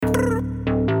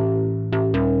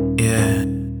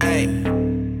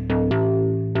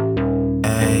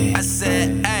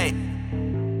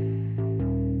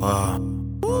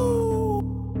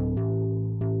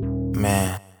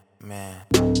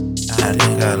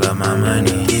love my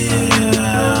money, yeah.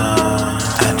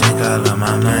 I think I love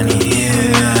my money,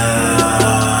 yeah.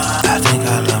 I think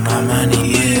I love my money,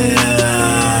 yeah.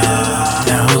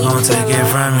 Now who gon' take it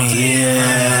from me,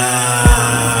 yeah.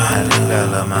 I think I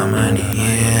love my money,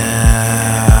 yeah.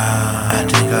 I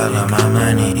think I love my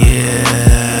money, yeah.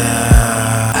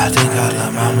 I think I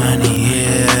love my money,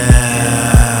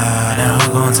 yeah. Now who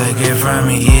gon' take it from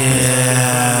me, yeah.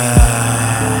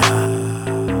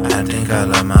 I think I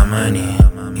love my money,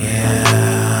 yeah.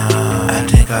 I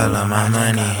think I love my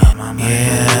money,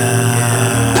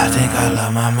 yeah. I think I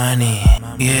love my money,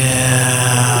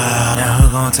 yeah. Now who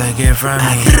gon' take it from me?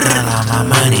 I think I love my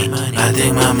money. I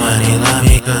think my money love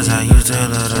me, cause I used to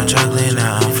love the chocolate.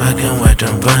 Now I'm fucking with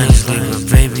them bunnies. Leave a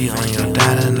baby on your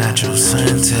daughter, not your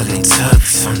son, till they tuck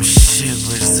some shit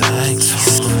with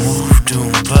Nikes. Move to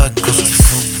them buckets.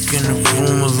 Folk in the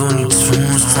room with Looney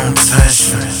Tunes, don't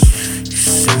touch me. You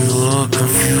seem a little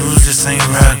confused, this ain't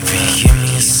rugby. Give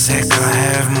me a sec, I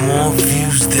have more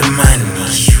views than money.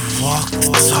 You walk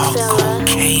the talk,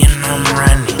 okay, and I'm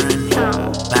running.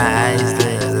 My eyes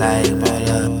look like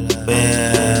Paula Bear.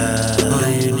 All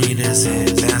you need is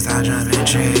sit down, stop jumping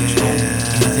chairs.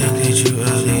 You think that you a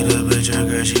leader, but your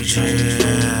girl, she chill.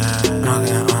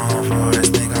 Smoking on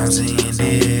forest, think I'm seeing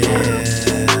this.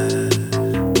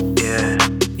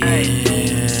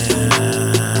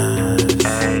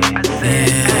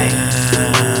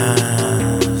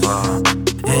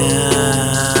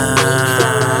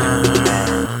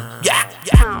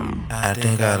 I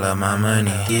think I love my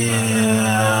money,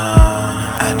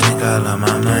 yeah. I think I love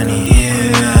my money,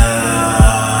 yeah.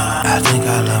 I think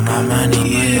I love my money,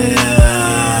 yeah.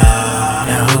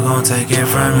 Now who gon' take it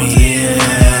from me, yeah.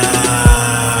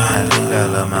 I think I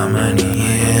love my money,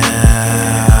 yeah.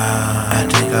 I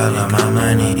think I love my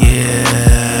money,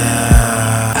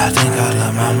 yeah. I think I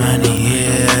love my money,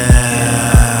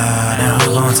 yeah. Now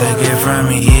who gon' take it from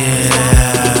me, yeah.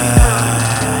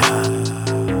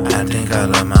 I think I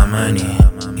love my money,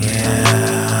 yeah.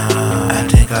 I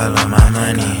think I love my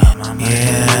money,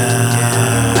 yeah.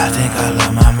 I think I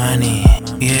love my money,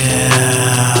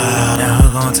 yeah. Now who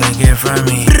gon' take it from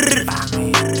me?